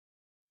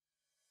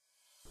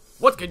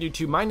What's good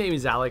YouTube, my name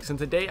is Alex and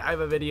today I have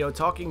a video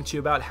talking to you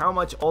about how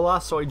much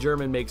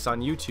HOLASOYGERMAN makes on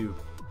YouTube.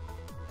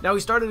 Now he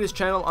started his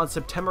channel on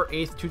September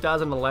 8th,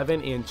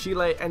 2011 in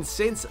Chile, and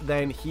since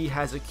then he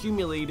has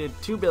accumulated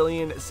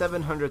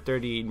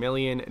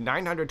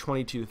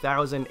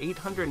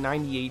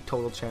 2,738,922,898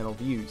 total channel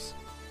views.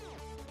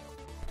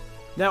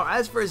 Now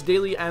as for his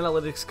daily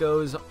analytics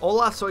goes,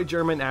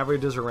 HOLASOYGERMAN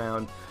averages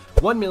around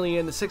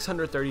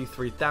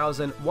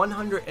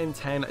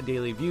 1,633,110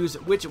 daily views,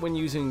 which when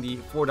using the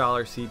 $4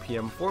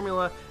 CPM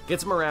formula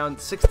gets him around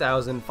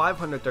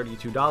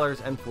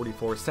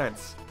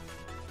 $6,532.44.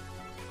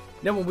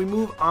 Now when we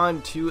move on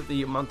to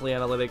the monthly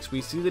analytics, we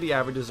see that he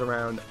averages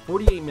around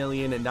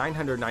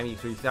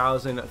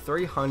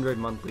 48,993,300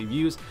 monthly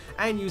views,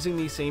 and using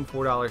the same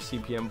 $4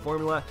 CPM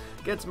formula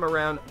gets him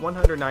around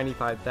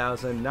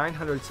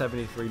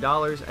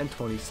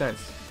 $195,973.20.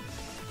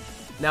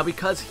 Now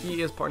because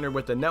he is partnered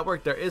with the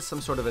network, there is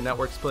some sort of a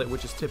network split,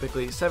 which is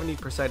typically 70%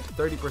 to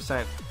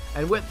 30%,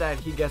 and with that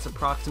he gets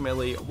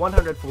approximately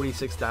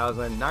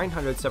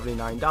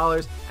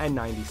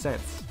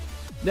 $146,979.90.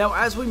 Now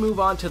as we move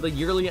on to the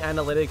yearly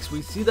analytics,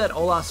 we see that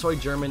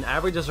HOLASOYGERMAN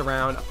averages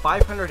around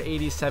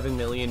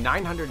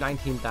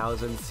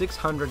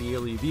 587,919,600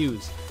 yearly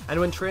views, and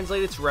when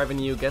translated to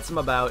revenue gets him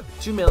about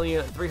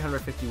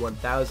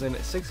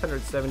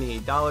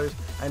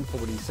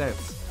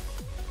 $2,351,678.40.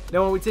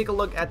 Now when we take a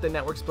look at the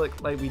network split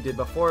like we did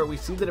before, we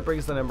see that it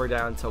brings the number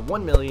down to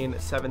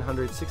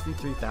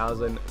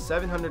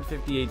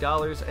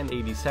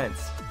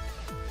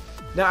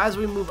 $1,763,758.80. Now as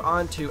we move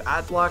on to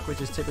ad block,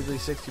 which is typically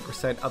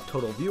 60% of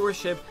total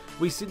viewership,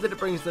 we see that it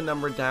brings the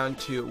number down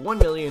to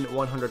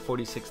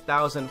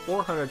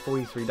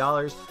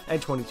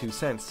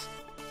 $1,146,443.22.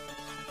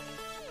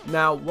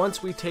 Now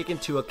once we take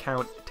into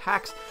account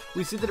tax,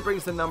 we see that it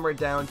brings the number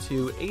down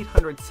to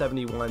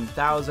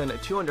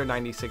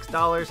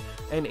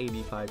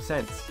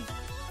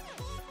 $871,296.85.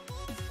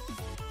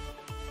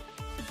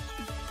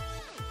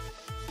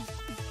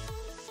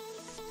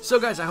 So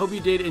guys, I hope you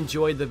did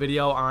enjoy the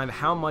video on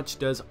how much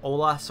does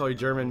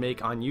HOLASOYGERMAN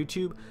make on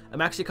YouTube.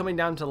 I'm actually coming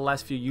down to the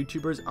last few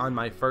YouTubers on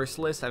my first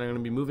list, and I'm going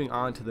to be moving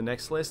on to the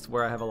next list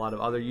where I have a lot of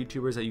other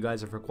YouTubers that you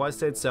guys have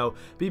requested, so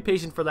be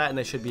patient for that and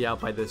they should be out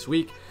by this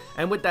week.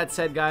 And with that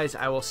said guys,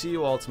 I will see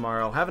you all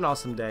tomorrow. Have an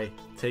awesome day.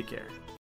 Take care.